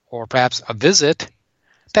 or perhaps a visit,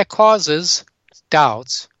 that causes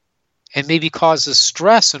doubts and maybe causes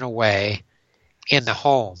stress in a way in the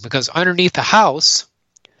home. Because underneath the house,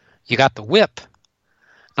 you got the whip.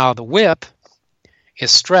 Now the whip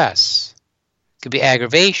is stress. It could be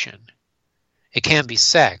aggravation. It can be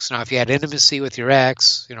sex. Now if you had intimacy with your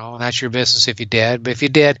ex, that's your business if you did. But if you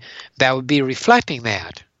did, that would be reflecting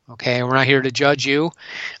that. Okay, we're not here to judge you.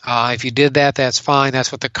 If you did that, that's fine.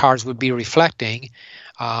 That's what the cards would be reflecting.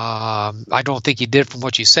 I don't think you did from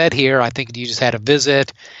what you said here. I think you just had a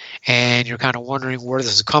visit, and you're kind of wondering where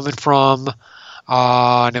this is coming from,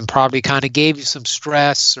 and then probably kind of gave you some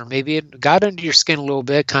stress, or maybe it got under your skin a little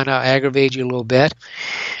bit, kind of aggravated you a little bit.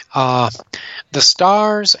 The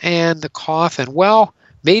stars and the coffin, well,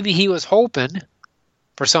 maybe he was hoping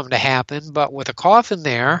for something to happen, but with a coffin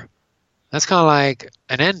there, that's kind of like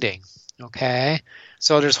an ending, okay?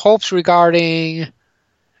 So there's hopes regarding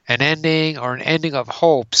an ending or an ending of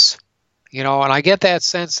hopes, and I get that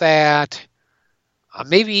sense that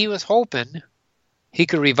maybe he was hoping he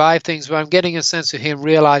could revive things, but I'm getting a sense of him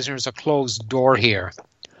realizing there's a closed door here.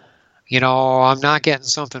 I'm not getting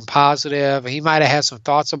something positive. He might have had some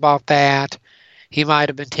thoughts about that. He might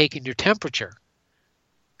have been taking your temperature,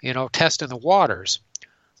 testing the waters.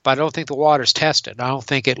 But I don't think the water's tested. I don't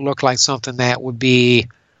think it looked like something that would be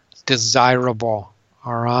desirable.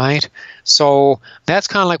 All right? So that's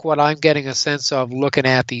kind of like what I'm getting a sense of looking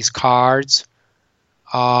at these cards.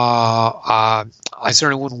 I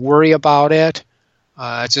certainly wouldn't worry about it.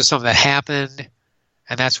 It's just something that happened,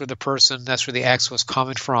 and that's where the ex was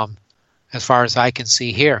coming from, as far as I can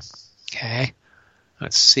see here. Okay?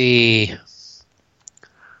 Let's see.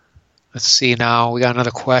 Now. We got another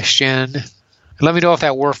question. Let me know if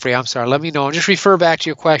that worked for you. I'm sorry. Let me know. Just refer back to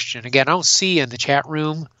your question. Again, I don't see you in the chat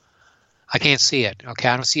room. I can't see it. Okay,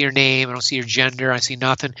 I don't see your name. I don't see your gender. I see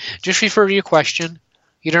nothing. Just refer to your question.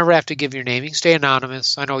 You never have to give your name. You can stay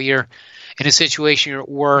anonymous. I know you're in a situation, you're at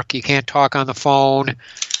work, you can't talk on the phone,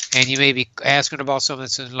 and you may be asking about something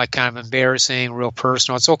that's like kind of embarrassing, real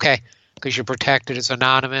personal. It's okay because you're protected. It's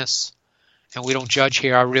anonymous, and we don't judge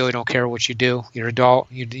here. I really don't care what you do. You're an adult.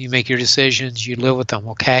 You make your decisions. You live with them,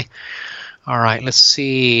 okay? All right, let's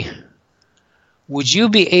see. would you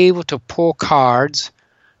be able to pull cards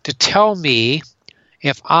to tell me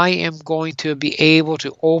if I am going to be able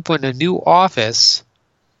to open a new office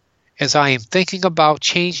as I am thinking about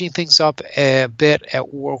changing things up a bit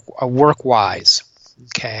at work-wise?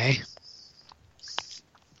 Okay.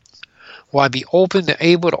 Will I be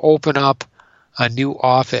able to open up a new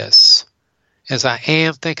office as I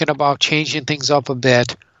am thinking about changing things up a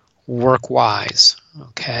bit work-wise?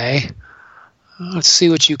 Okay. Let's see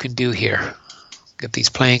what you can do here. Get these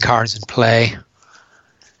playing cards in play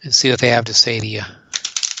and see what they have to say to you.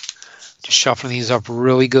 Just shuffling these up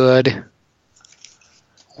really good.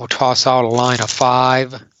 We'll toss out a line of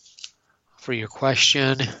 5 for your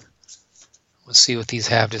question. Let's see what these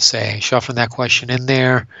have to say. Shuffling that question in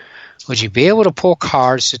there. Would you be able to pull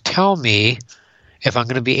cards to tell me if I'm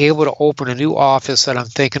going to be able to open a new office that I'm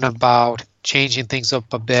thinking about changing things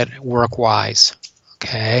up a bit work-wise?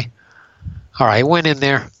 Okay. All right, went in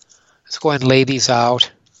there. Let's go ahead and lay these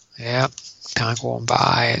out. Yep. Time going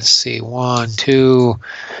by. Let's see. 1, 2,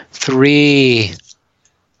 3,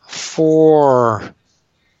 4,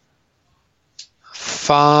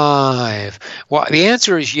 5. Well, the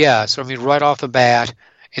answer is yes. I mean, right off the bat,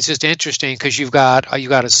 it's just interesting because you've got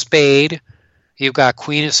a spade, you've got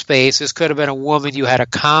Queen of Spades. This could have been a woman you had a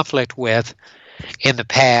conflict with in the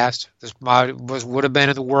past. This would have been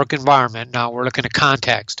in the work environment. Now we're looking at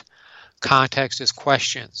context. Context is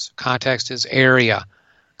questions. Context is area.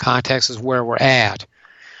 Context is where we're at.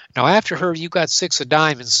 Now after her, you got 6 of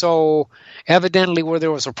diamonds. So evidently where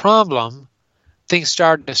there was a problem, things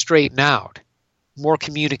started to straighten out. More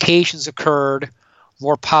communications occurred.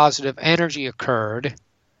 More positive energy occurred.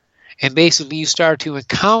 And basically you start to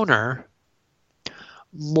encounter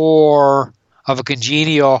more of a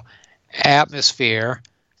congenial atmosphere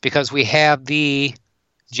because we have the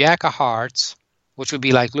Jack of Hearts, which would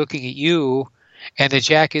be like looking at you, and the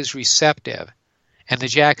Jack is receptive. And the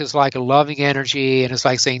Jack is like a loving energy, and it's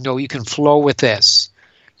like saying, no, you can flow with this.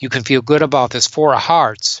 You can feel good about this. 4 of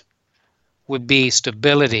Hearts would be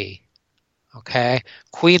stability. Okay?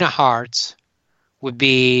 Queen of Hearts would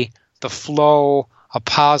be the flow of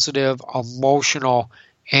positive emotional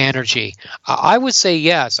energy. I would say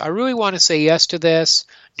yes. I really want to say yes to this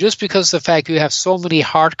just because of the fact you have so many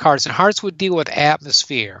heart cards. And hearts would deal with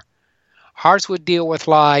atmosphere. Hearts would deal with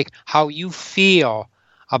like how you feel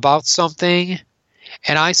about something.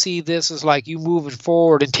 And I see this as like you moving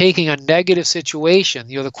forward and taking a negative situation.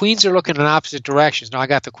 You know, the queens are looking in opposite directions. Now I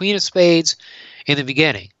got the Queen of Spades in the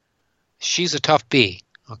beginning. She's a tough bee.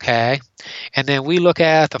 Okay, and then we look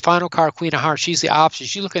at the final card, Queen of Hearts. She's the opposite.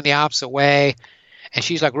 She's looking the opposite way, and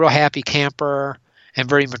she's like real happy camper and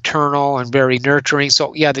very maternal and very nurturing.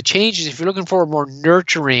 So yeah, the changes, if you're looking for a more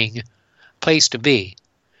nurturing place to be,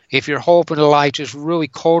 if you're hoping to like just really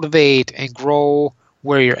cultivate and grow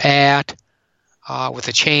where you're at with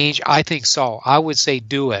a change, I think so. I would say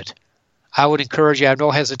do it. I would encourage you. I have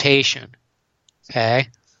no hesitation. Okay,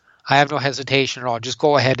 I have no hesitation at all. Just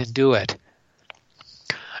go ahead and do it.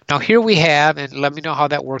 Now here we have, and let me know how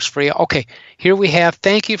that works for you. Okay, here we have,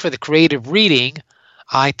 thank you for the creative reading.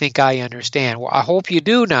 I think I understand. Well, I hope you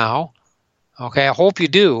do now. Okay, I hope you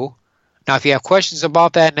do. Now, if you have questions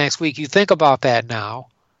about that next week, you think about that now.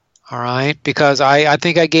 All right, because I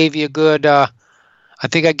think I gave you a good, a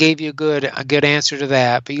good answer to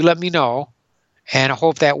that. But you let me know, and I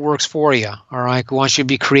hope that works for you. All right, I want you to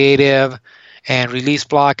be creative and release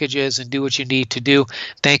blockages and do what you need to do.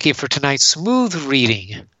 Thank you for tonight's smooth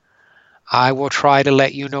reading. I will try to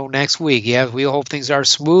let you know next week. Yes, we hope things are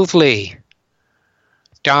smoothly.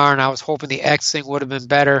 Darn, I was hoping the X thing would have been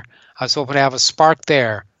better. I was hoping to have a spark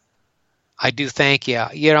there. I do thank you.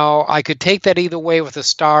 You know, I could take that either way with the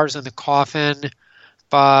stars in the coffin,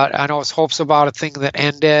 but I know it's hopes about a thing that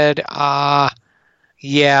ended.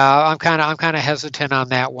 Yeah, I'm kind of hesitant on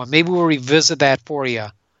that one. Maybe we'll revisit that for you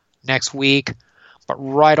next week. But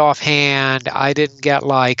right offhand, I didn't get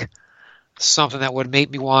like something that would make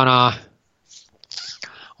me want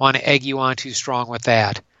to egg you on too strong with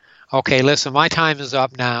that. Okay, listen, my time is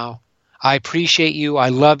up now. I appreciate you. I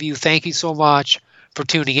love you. Thank you so much for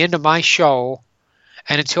tuning into my show.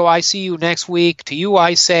 And until I see you next week, to you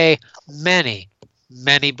I say many,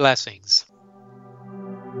 many blessings.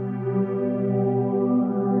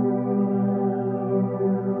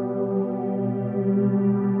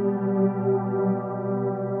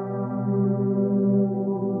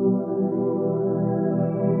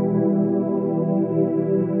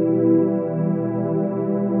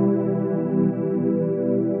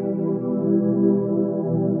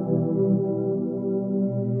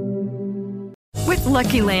 With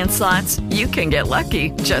Lucky Land Slots, you can get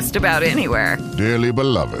lucky just about anywhere. Dearly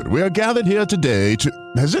beloved, we are gathered here today to...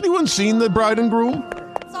 Has anyone seen the bride and groom?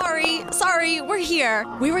 Sorry, we're here.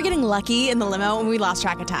 We were getting lucky in the limo and we lost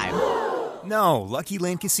track of time. No, Lucky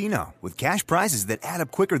Land Casino, with cash prizes that add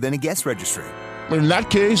up quicker than a guest registry. In that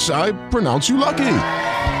case, I pronounce you lucky.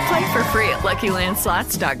 Play for free at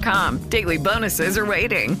LuckyLandSlots.com. Daily bonuses are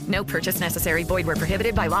waiting. No purchase necessary. Void where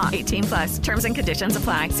prohibited by law. 18+. Terms and conditions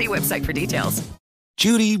apply. See website for details.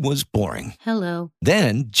 Judy was boring. Hello.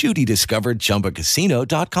 Then Judy discovered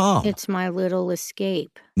ChumbaCasino.com. It's my little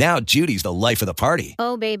escape. Now Judy's the life of the party.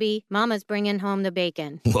 Oh, baby, mama's bringing home the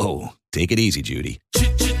bacon. Whoa, take it easy, Judy.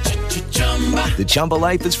 The Chumba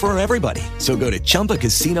life is for everybody. So go to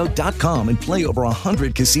ChumbaCasino.com and play over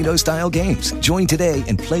 100 casino-style games. Join today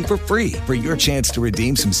and play for free for your chance to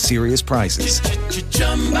redeem some serious prizes.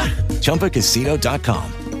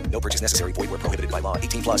 ChumbaCasino.com. No purchase necessary. Void where prohibited by law.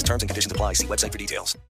 18+. Terms and conditions apply. See website for details.